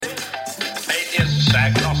atheists,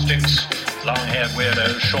 agnostics, long-haired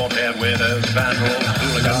weirdos, short-haired weirdos, vandals,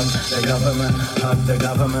 hooligans. The government, hug the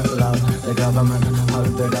government, love the government, hug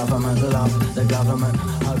the government, love the government,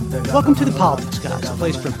 hug the government. Welcome to The Politics Guys, a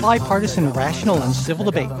place for bipartisan, rational, and civil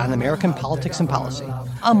debate on American politics and policy.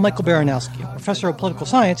 I'm Michael Baranowski, a professor of political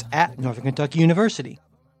science at Northern Kentucky University.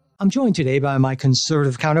 I'm joined today by my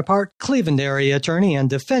conservative counterpart, Cleveland area attorney and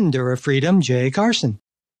defender of freedom, Jay Carson.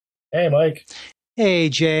 Hey, Mike. Hey,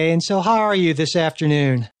 Jay. And so how are you this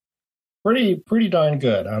afternoon? Pretty darn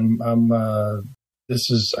good. I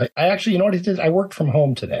actually, you know what I did? I worked from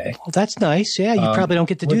home today. Well, that's nice. Yeah, you probably don't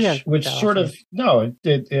get to do that. Which sort of, no,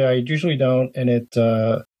 I usually don't. And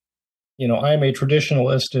I'm a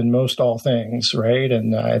traditionalist in most all things, right?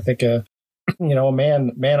 And I think, a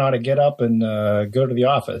man ought to get up and go to the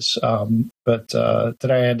office. But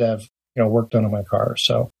today I had to have, work done on my car.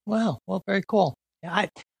 So. Wow. Well, very cool.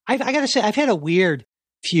 I got to say, I've had a weird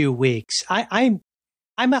few weeks. I'm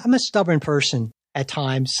a stubborn person at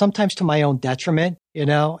times, sometimes to my own detriment,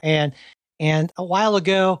 and a while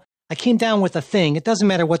ago I came down with a thing. It doesn't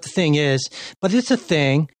matter what the thing is, but it's a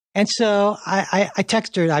thing. And so I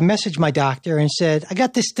texted her, I messaged my doctor and said, I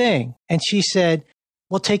got this thing. And she said,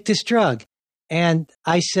 well, take this drug. And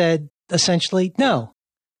I said, essentially, no,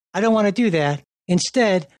 I don't want to do that.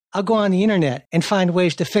 Instead, I'll go on the internet and find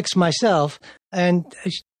ways to fix myself. And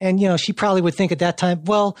she probably would think at that time,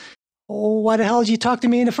 well, why the hell did you talk to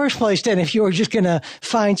me in the first place then if you were just going to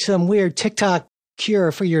find some weird TikTok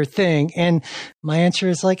cure for your thing? And my answer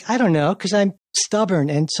is I don't know, because I'm stubborn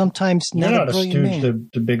and sometimes not a stooge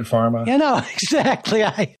to big pharma. Exactly.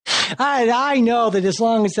 I know that as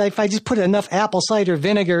long as if I just put enough apple cider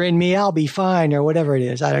vinegar in me, I'll be fine, or whatever it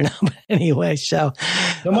is. I don't know. But anyway, so.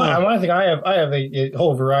 I think I have a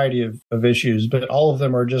whole variety of issues, but all of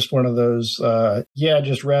them are just one of those,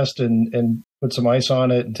 just rest and put some ice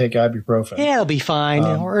on it and take ibuprofen. Yeah, it'll be fine,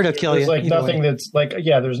 or it'll kill you. There's nothing that's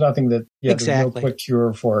there's nothing that, exactly. There's no quick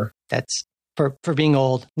cure for. That's for being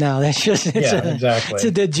old. No, that's just, exactly. It's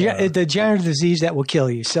a degenerative disease that will kill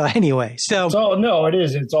you. So anyway, it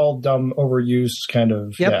is. It's all dumb overuse kind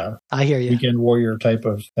of, I hear you. Weekend warrior type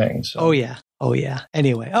of thing. So. Oh yeah.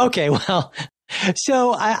 Anyway. Okay. Well,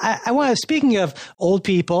 so I want to, speaking of old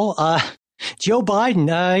people, Joe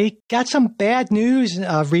Biden, he got some bad news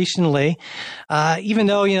recently, even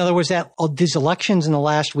though, there was these elections in the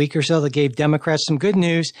last week or so that gave Democrats some good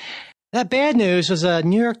news. That bad news was a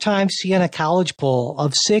New York Times Siena College poll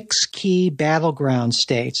of 6 key battleground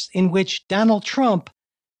states in which Donald Trump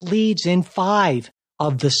leads in 5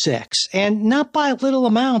 of the 6, and not by little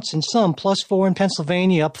amounts in some, +4 in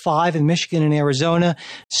Pennsylvania, up 5 in Michigan and Arizona,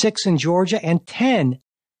 6 in Georgia, and 10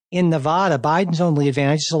 in Nevada. Biden's only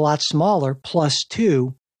advantage is a lot smaller,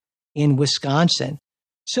 +2 in Wisconsin.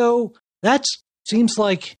 So that seems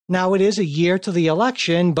like now it is a year to the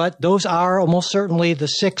election, but those are almost certainly the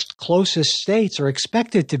 6 closest states, or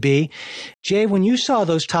expected to be. Jay, when you saw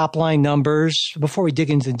those top line numbers, before we dig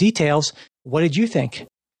into the details, what did you think?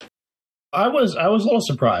 I was a little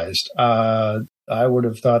surprised. I would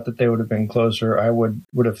have thought that they would have been closer. I would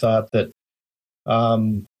have thought that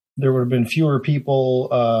there would have been fewer people,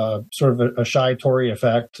 sort of a shy Tory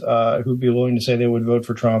effect, who'd be willing to say they would vote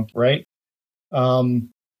for Trump, right?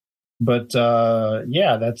 But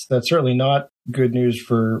that's certainly not good news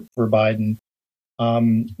for Biden.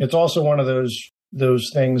 It's also one of those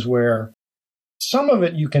things where some of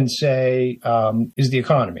it you can say is the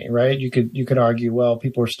economy, right? You could argue, well,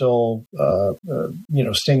 people are still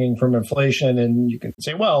stinging from inflation, and you can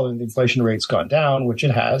say, well, the inflation rate's gone down, which it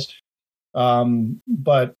has.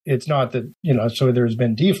 But it's not that, so there's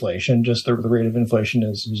been deflation, just the rate of inflation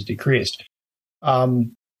has decreased.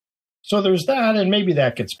 So there's that, and maybe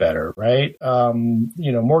that gets better, right?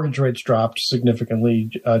 Mortgage rates dropped significantly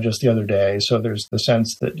just the other day. So there's the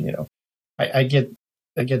sense that, I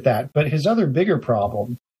get that. But his other bigger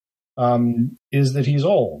problem is that he's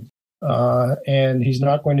old, and he's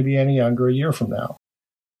not going to be any younger a year from now.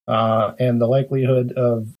 And the likelihood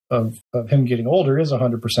of him getting older is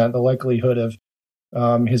 100%. The likelihood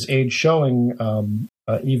of his age showing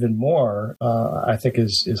even more, I think,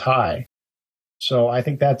 is high. So I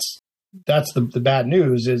think that's the bad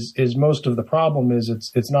news. Is most of the problem is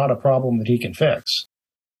it's not a problem that he can fix.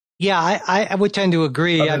 Yeah, I would tend to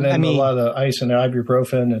agree. A lot of ice and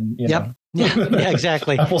ibuprofen and Yep. Yeah,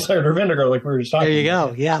 exactly. apple cider vinegar, like we were just talking about. There you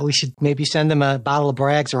go. Yeah, we should maybe send them a bottle of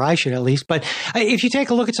Bragg's, or I should at least. But if you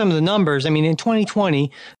take a look at some of the numbers, in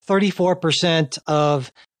 2020, 34%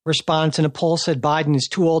 of respondents in a poll said Biden is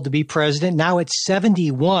too old to be president. Now it's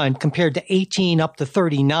 71 compared to 18 up to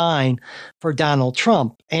 39 for Donald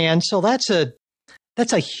Trump. And so that's a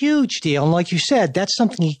That's a huge deal. And like you said, that's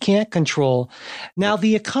something he can't control. Now,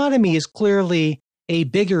 the economy is clearly a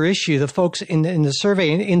bigger issue. The folks in the survey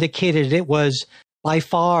indicated it was by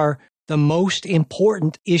far the most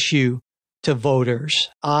important issue to voters.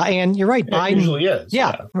 And you're right, Biden usually is.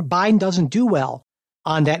 Yeah, Biden doesn't do well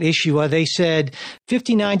on that issue. They said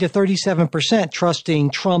 59 to 37% trusting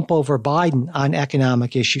Trump over Biden on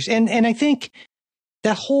economic issues. And I think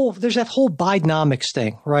there's that whole Bidenomics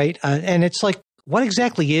thing, right? And it's like, what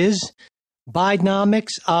exactly is Bidenomics?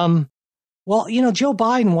 Well, Joe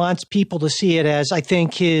Biden wants people to see it as, I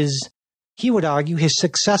think, he would argue, his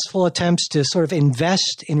successful attempts to sort of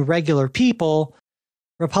invest in regular people.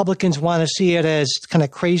 Republicans want to see it as kind of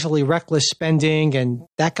crazily reckless spending and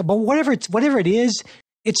that. But whatever it is,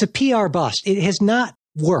 it's a PR bust. It has not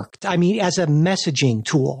worked. I mean, as a messaging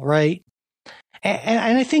tool, right?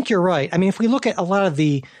 And I think you're right. I mean, if we look at a lot of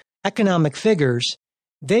the economic figures,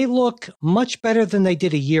 they look much better than they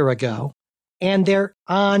did a year ago. And they're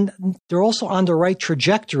also on the right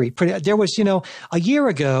trajectory. There was, a year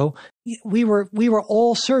ago, we were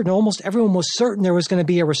all certain, almost everyone was certain there was going to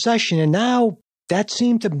be a recession. And now that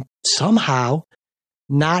seemed to somehow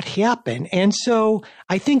not happen. And so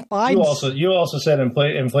I think Biden. You also said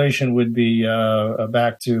inflation would be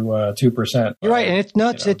back to 2%. You're right, and it's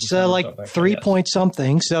nuts. It's like 3 point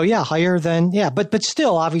something. So higher than but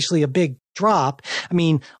still obviously a big drop. I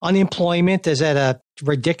mean, unemployment is at a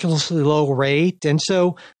ridiculously low rate, and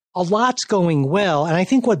so a lot's going well. And I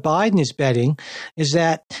think what Biden is betting is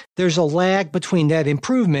that there's a lag between that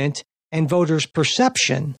improvement and voters'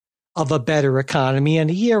 perception of a better economy. And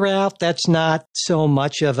a year out, that's not so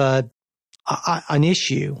much of an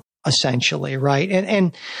issue, essentially, right?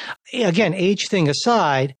 And again, age thing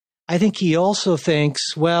aside, I think he also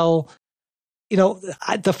thinks, well,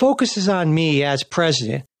 the focus is on me as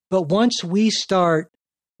president, but once we start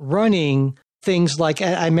running things like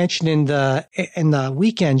I mentioned in the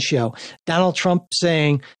weekend show, Donald Trump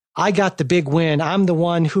saying, I got the big win. I'm the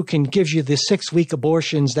one who can give you the 6-week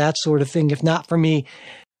abortions, that sort of thing. If not for me,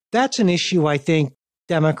 that's an issue I think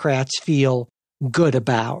Democrats feel good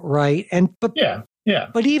about, right? But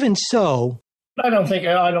even so, I don't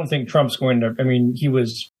think Trump's going to. I mean, he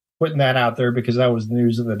was putting that out there because that was the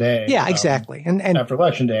news of the day. Yeah, exactly. And after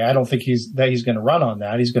Election Day, I don't think he's going to run on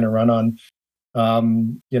that. He's going to run on,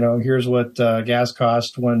 here's what gas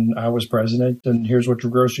cost when I was president, and here's what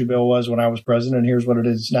your grocery bill was when I was president, and here's what it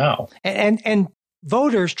is now. And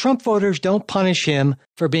Trump voters don't punish him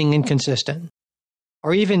for being inconsistent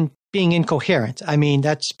or even being incoherent. I mean,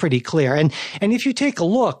 that's pretty clear. And if you take a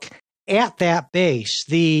look at that base,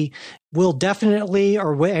 will definitely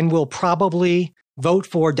and will probably vote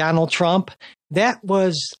for Donald Trump, that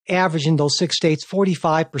was average in those 6 states,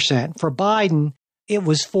 45%. For Biden, it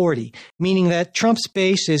was 40, meaning that Trump's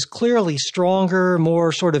base is clearly stronger,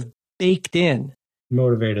 more sort of baked in.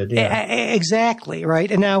 Motivated, yeah. Exactly, right?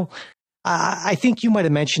 And now, I think you might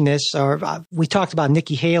have mentioned this, or we talked about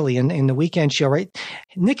Nikki Haley in the weekend show, right?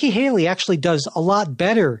 Nikki Haley actually does a lot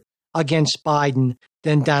better against Biden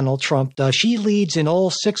than Donald Trump does. She leads in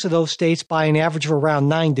all 6 of those states by an average of around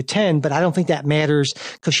 9 to 10, but I don't think that matters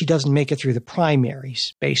because she doesn't make it through the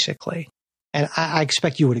primaries, basically. And I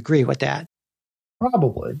expect you would agree with that.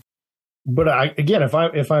 Probably. But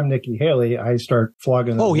if I'm Nikki Haley, I start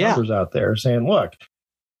flogging those numbers out there saying, look,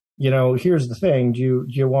 here's the thing. Do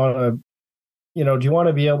you want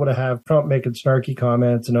to be able to have Trump making snarky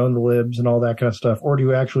comments and own the libs and all that kind of stuff, or do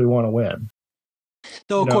you actually want to win?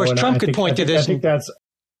 Though, of course, Trump could point to this. I think that's.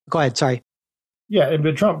 Go ahead. Sorry. Yeah,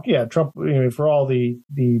 but Trump. For all the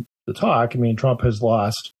talk, I mean, Trump has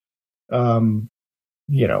lost, 4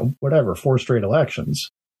 straight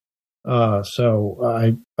elections.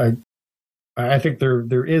 So I think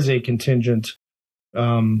there is a contingent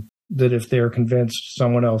that if they're convinced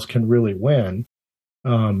someone else can really win,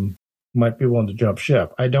 might be willing to jump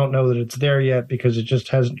ship. I don't know that it's there yet because it just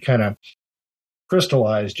hasn't kind of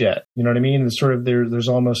crystallized yet. You know what I mean? It's sort of there's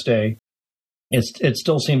almost it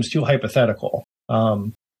still seems too hypothetical.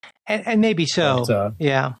 And maybe so. But,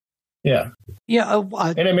 yeah. And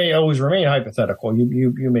it may always remain hypothetical.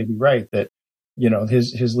 You may be right that,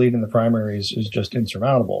 his lead in the primaries is just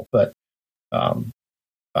insurmountable. But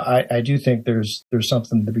I do think there's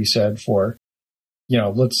something to be said for,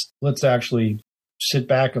 let's actually sit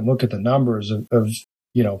back and look at the numbers of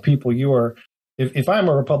people you are. If I'm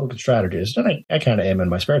a Republican strategist, and I kind of am in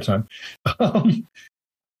my spare time, I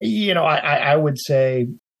would say,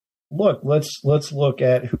 look, let's look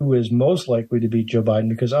at who is most likely to beat Joe Biden,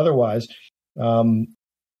 because otherwise,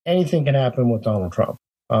 anything can happen with Donald Trump.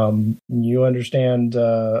 You understand,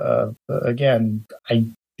 again,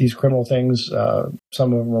 these criminal things,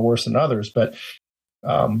 some of them are worse than others, but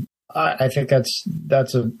I think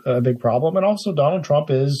that's a big problem. And also, Donald Trump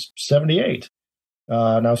is 78.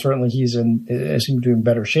 Now, certainly he's seems to be in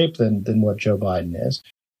better shape than what Joe Biden is.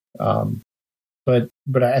 But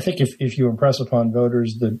I think if you impress upon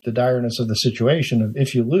voters the direness of the situation of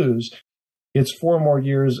if you lose, it's 4 more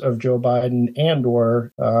years of Joe Biden and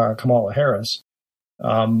or Kamala Harris.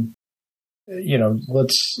 Now what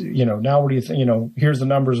do you think? Here's the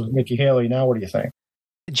numbers with Nikki Haley. Now, what do you think?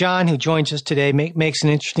 John, who joins us today, makes an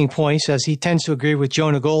interesting point. Says he tends to agree with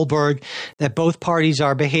Jonah Goldberg that both parties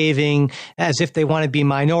are behaving as if they want to be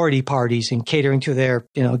minority parties and catering to their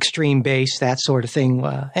extreme base, that sort of thing.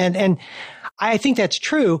 And I think that's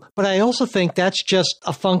true, but I also think that's just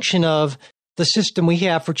a function of the system we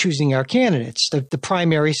have for choosing our candidates. The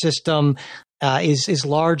primary system is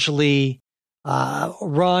largely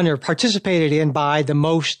run or participated in by the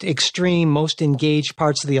most extreme, most engaged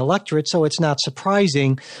parts of the electorate. So it's not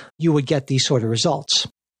surprising you would get these sort of results.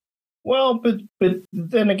 Well, but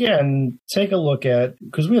then again, take a look at,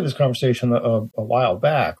 because we had this conversation a while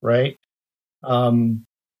back, right?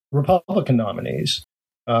 Republican nominees,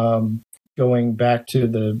 going back to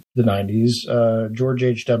the 90s, George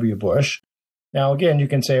H.W. Bush. Now, again, you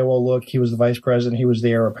can say, well, look, he was the vice president, he was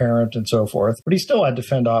the heir apparent and so forth, but he still had to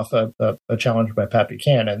fend off a challenge by Pat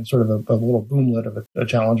Buchanan, sort of a little boomlet of a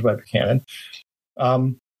challenge by Buchanan.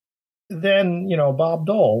 Then, Bob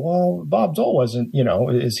Dole. Well, Bob Dole wasn't,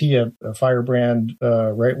 is he a firebrand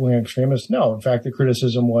right-wing extremist? No. In fact, the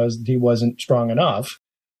criticism was that he wasn't strong enough,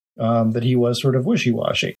 that he was sort of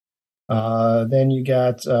wishy-washy. Then you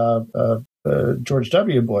got George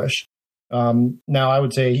W. Bush. Now, I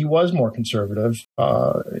would say he was more conservative,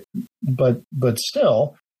 but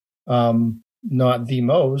still not the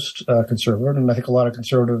most conservative. And I think a lot of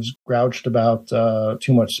conservatives grouched about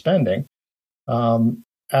too much spending.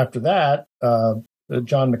 After that,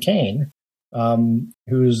 John McCain,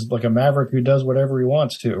 who's like a maverick who does whatever he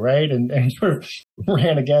wants to, right? And sort of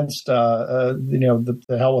ran against,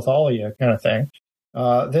 the hell with all of you kind of thing.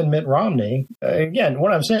 Then Mitt Romney. Again,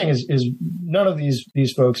 what I'm saying is none of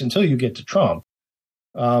these folks, until you get to Trump,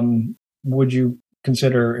 would you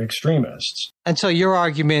consider extremists. And so your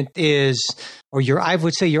argument is, I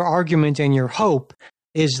would say your argument and your hope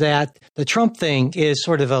is that the Trump thing is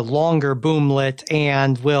sort of a longer boomlet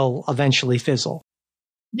and will eventually fizzle.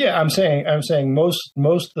 Yeah, I'm saying most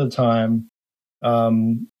of the time,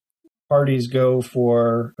 parties go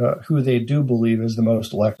for who they do believe is the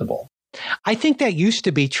most electable. I think that used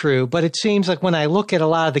to be true, but it seems like when I look at a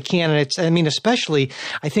lot of the candidates, especially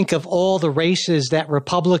I think of all the races that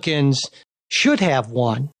Republicans should have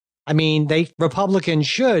won. Republicans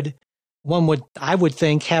should, I would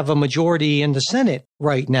think, have a majority in the Senate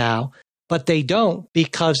right now, but they don't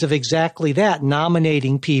because of exactly that,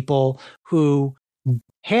 nominating people who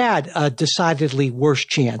had a decidedly worse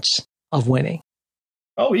chance of winning.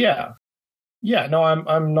 Oh, yeah. Yeah, no,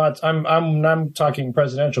 I'm talking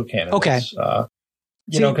presidential candidates. Okay.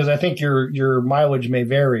 Because I think your mileage may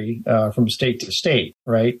vary from state to state,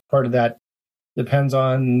 right? Part of that depends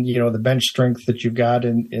on, the bench strength that you've got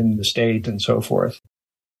in the state and so forth.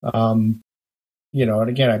 And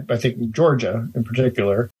again, I think in Georgia in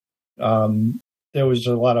particular, there was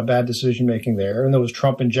a lot of bad decision making there, and there was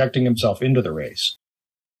Trump injecting himself into the race,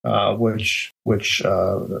 which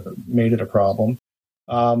made it a problem.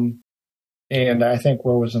 And I think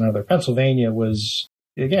where was another? Pennsylvania was,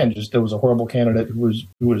 again, just there was a horrible candidate who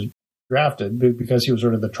was drafted because he was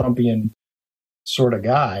sort of the Trumpian sort of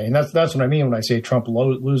guy, and that's what I mean when I say Trump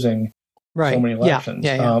losing so many elections.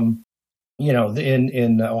 Yeah.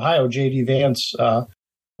 In Ohio, J.D. Vance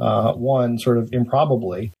won sort of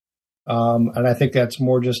improbably, and I think that's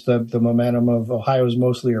more just the momentum of Ohio is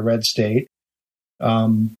mostly a red state,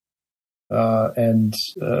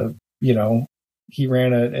 he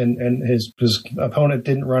ran and his opponent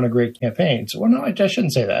didn't run a great campaign. So, well, no, I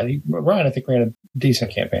shouldn't say that. Ryan, I think, ran a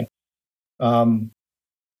decent campaign.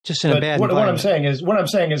 Just in a bad what I'm saying is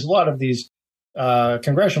a lot of these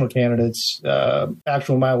congressional candidates,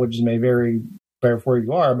 actual mileages may vary by where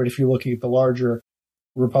you are. But if you're looking at the larger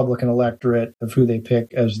Republican electorate of who they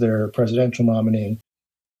pick as their presidential nominee,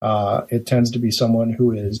 it tends to be someone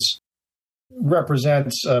who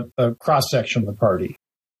represents a cross section of the party.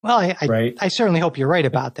 Well, I certainly hope you're right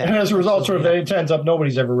about that. And as a result, it ends up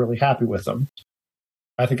nobody's ever really happy with them.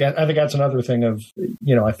 I think that's another thing of,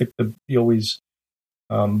 I think you always,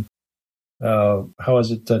 how is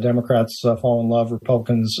it? Democrats fall in love,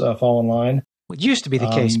 Republicans fall in line. It used to be the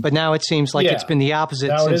case, but now it seems like it's been the opposite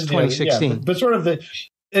since 2016. But sort of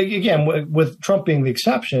again, with Trump being the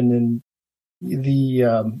exception and the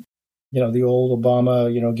old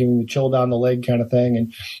Obama, giving the chill down the leg kind of thing.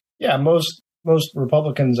 And yeah, most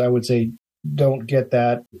Republicans, I would say, don't get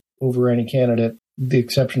that over any candidate. The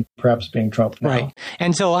exception perhaps being Trump now. Right.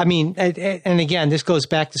 And so, I mean, and again, this goes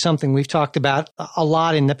back to something we've talked about a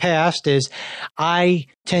lot in the past is I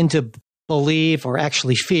tend to believe or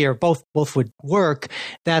actually fear, both would work,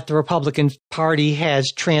 that the Republican Party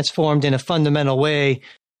has transformed in a fundamental way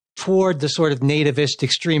toward the sort of nativist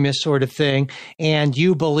extremist sort of thing. And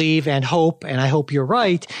you believe and hope, and I hope you're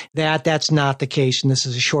right, that that's not the case. And this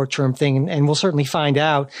is a short-term thing. And we'll certainly find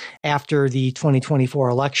out after the 2024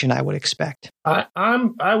 election, I would expect.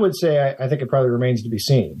 I would say I think it probably remains to be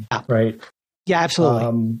seen. Yeah. Right. Yeah,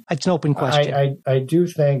 absolutely. It's an open question. I do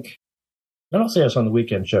think, I don't say this on the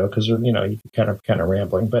weekend show because, you kind of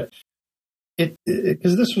rambling, but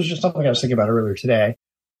because this was just something I was thinking about earlier today.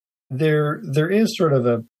 There is sort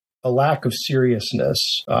of a lack of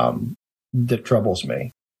seriousness that troubles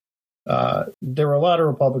me. There are a lot of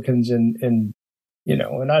Republicans and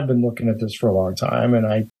I've been looking at this for a long time, and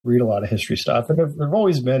I read a lot of history stuff, and there've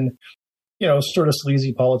always been, sort of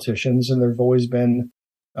sleazy politicians, and there've always been,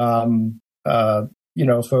 folks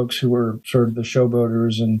who were sort of the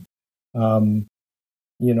showboaters and,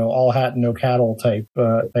 all hat and no cattle type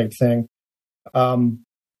thing.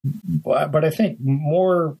 But I think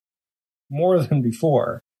more than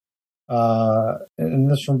before,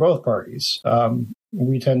 and this from both parties,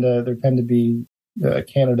 there tend to be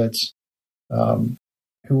candidates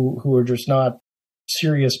who are just not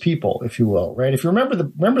serious people, if you will, right? If you remember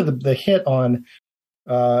the hit on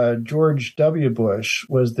George W. Bush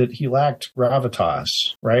was that he lacked gravitas,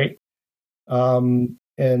 right?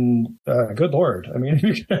 And good Lord, I mean,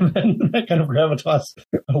 you can have that kind of gravitas,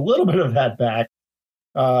 a little bit of that back,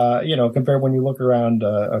 compared when you look around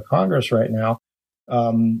Congress right now,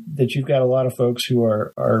 that you've got a lot of folks who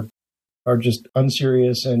are just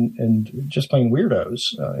unserious and just plain weirdos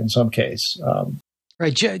in some case.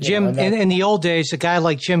 Right, Jim. In the old days, a guy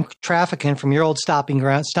like Jim Trafficant from your old stomping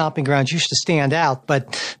grounds used to stand out,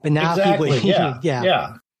 but now exactly.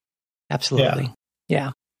 Yeah, absolutely,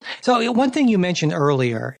 yeah. So one thing you mentioned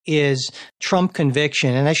earlier is Trump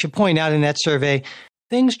conviction, and I should point out in that survey,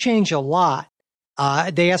 things change a lot.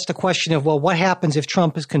 They asked the question of, well, what happens if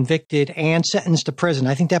Trump is convicted and sentenced to prison?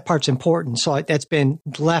 I think that part's important. So that's been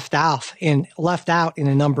left out in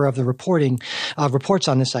a number of the reports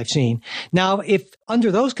on this I've seen. Now, if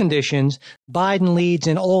under those conditions, Biden leads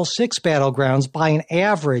in all 6 battlegrounds by an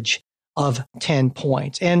average of 10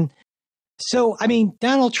 points. And so, I mean,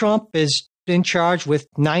 Donald Trump is been charged with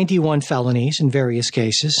 91 felonies in various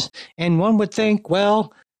cases. And one would think,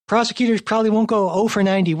 well, prosecutors probably won't go 0 for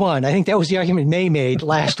 91. I think that was the argument May made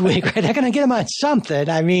last week, right? They're going to get him on something.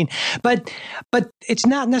 I mean, but it's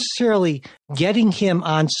not necessarily getting him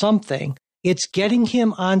on something. It's getting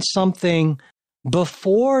him on something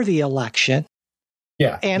before the election.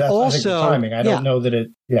 Yeah. And also, I think the timing. I don't know that it,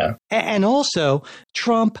 yeah. And also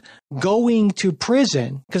Trump going to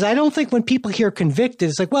prison, because I don't think when people hear convicted,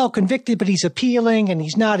 it's like, well, convicted, but he's appealing and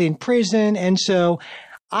he's not in prison. And so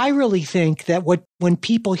I really think that when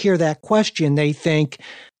people hear that question, they think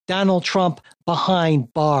Donald Trump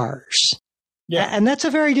behind bars. Yeah. And that's a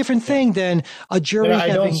very different thing than a jury.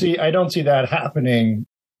 I don't see that happening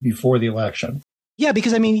before the election. Yeah,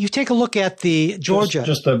 because I mean, you take a look at the Georgia,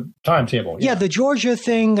 just the timetable. Yeah, the Georgia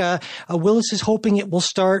thing. Willis is hoping it will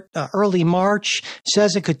start early March.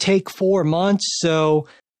 Says it could take 4 months. So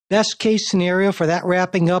best case scenario for that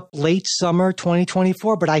wrapping up late summer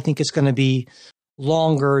 2024. But I think it's going to be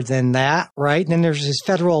longer than that, right? And then there's this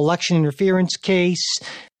federal election interference case.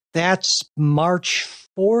 That's March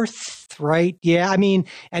 4th, right? Yeah, I mean,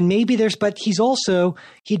 and maybe but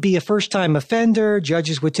he'd be a first-time offender.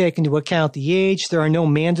 Judges would take into account the age. There are no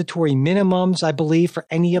mandatory minimums, I believe, for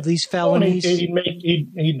any of these felonies.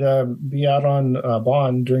 He'd be out on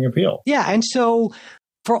bond during appeal. Yeah, and so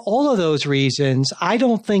for all of those reasons, I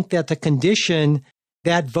don't think that the condition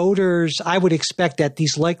that I would expect that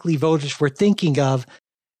these likely voters were thinking of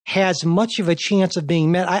has much of a chance of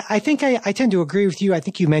being met. I think I tend to agree with you. I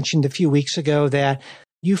think you mentioned a few weeks ago that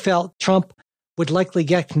you felt Trump would likely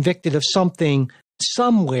get convicted of something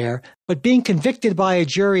somewhere, but being convicted by a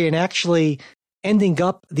jury and actually ending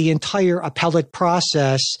up the entire appellate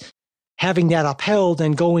process, having that upheld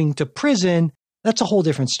and going to prison, that's a whole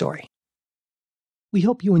different story. We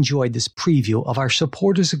hope you enjoyed this preview of our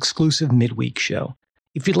supporters exclusive midweek show.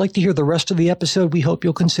 If you'd like to hear the rest of the episode, we hope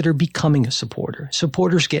you'll consider becoming a supporter.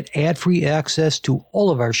 Supporters get ad-free access to all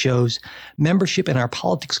of our shows, membership in our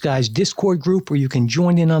Politics Guys Discord group where you can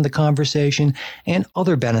join in on the conversation, and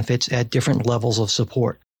other benefits at different levels of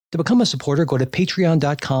support. To become a supporter, go to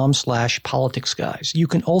patreon.com/politicsguys. You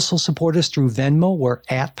can also support us through Venmo or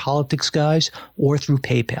 @politicsguys or through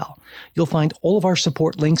PayPal. You'll find all of our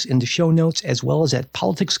support links in the show notes as well as at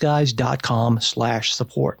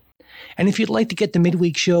politicsguys.com/support. And if you'd like to get the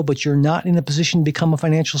midweek show, but you're not in a position to become a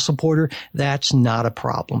financial supporter, that's not a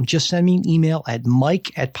problem. Just send me an email at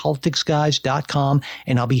mike@politicsguys.com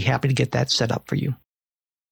and I'll be happy to get that set up for you.